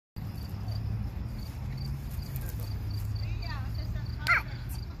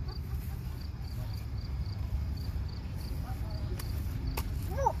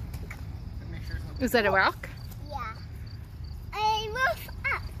Is that a rock? Yeah. I move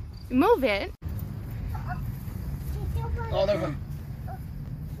up. Move it. Oh, there's one.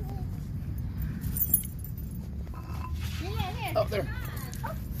 Up there.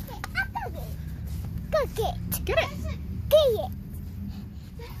 Go get it. Get it. Get it.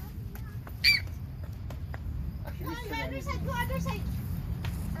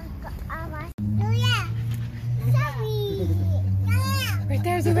 Right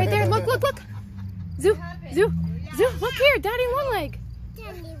there, Zoo, right there. Look, look, look. Zoo, Zoo, Zoo, look here. Daddy Longleg.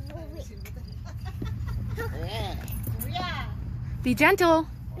 Be gentle.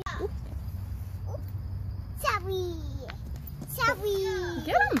 Sorry. Sorry.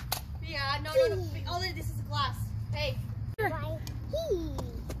 Get him. Yeah, no. Oh, this is a glass. Hey.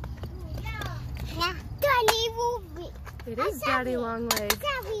 It is Daddy Longleg.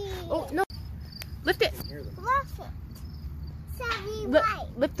 Oh, no. Lift it.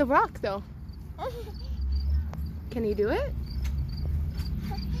 Lift the rock, though. Can you do it?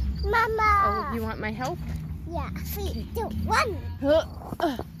 Mama. Oh, you want my help? Yeah, 3, 2, 1.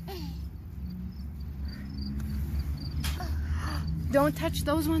 Don't touch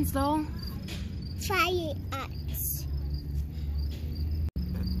those ones, though. Try it.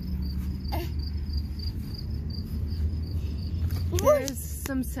 There's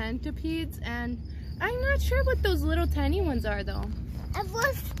some centipedes, and I'm not sure what those little tiny ones are, though. I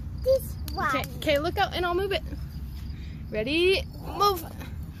want this one. Okay, look out, and I'll move it. Ready? Move.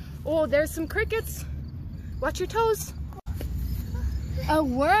 Oh, there's some crickets. Watch your toes. A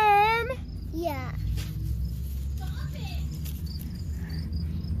worm. Yeah. Stop it.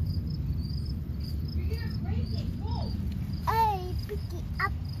 You're gonna break it. Go. I pick it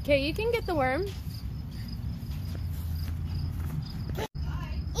up. Okay, you can get the worm.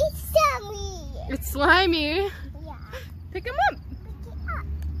 It's slimy. It's slimy. Yeah. Pick him up. Pick it up.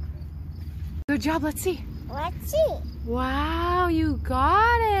 Good job. Let's see. Let's see. Wow, you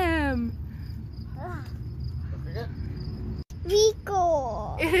got him.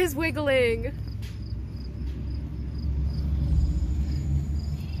 Rico. It is wiggling.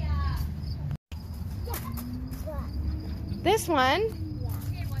 This one,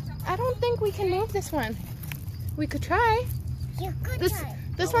 I don't think we can move this one. We could try. You could try.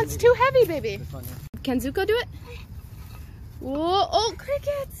 This one's too heavy, baby. Can Zuko do it? Whoa, oh,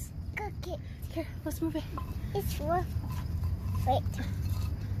 crickets. Cook it. Here, let's move it. It's worth. Wait.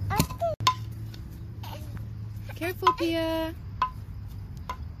 Careful, Pia.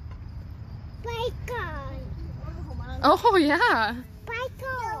 Bacon. Oh, yeah.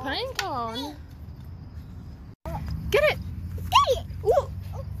 Bacon. Pine cone. Get it. Get it. Ooh.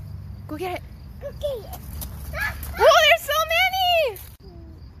 Go get it. Go get it. Oh, there's so many.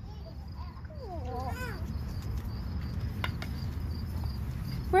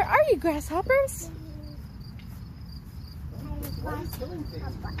 Where are you, grasshoppers?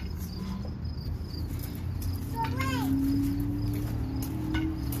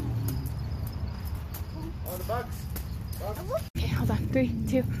 Oh, the bugs. Okay, hold on. 3,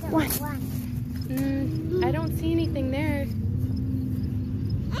 2, 1. I don't see anything there.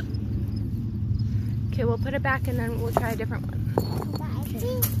 Okay, we'll put it back and then we'll try a different one.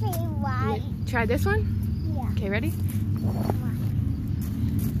 Try this one? Yeah. Okay, ready?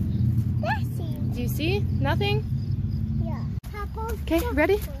 Nothing. Do you see? Nothing? Yeah. Okay,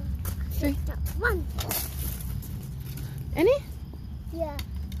 ready? 3. 1. Any? Yeah.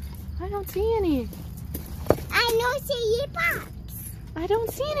 I don't see any. I don't see bugs. I don't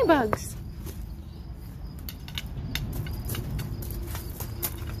see any bugs.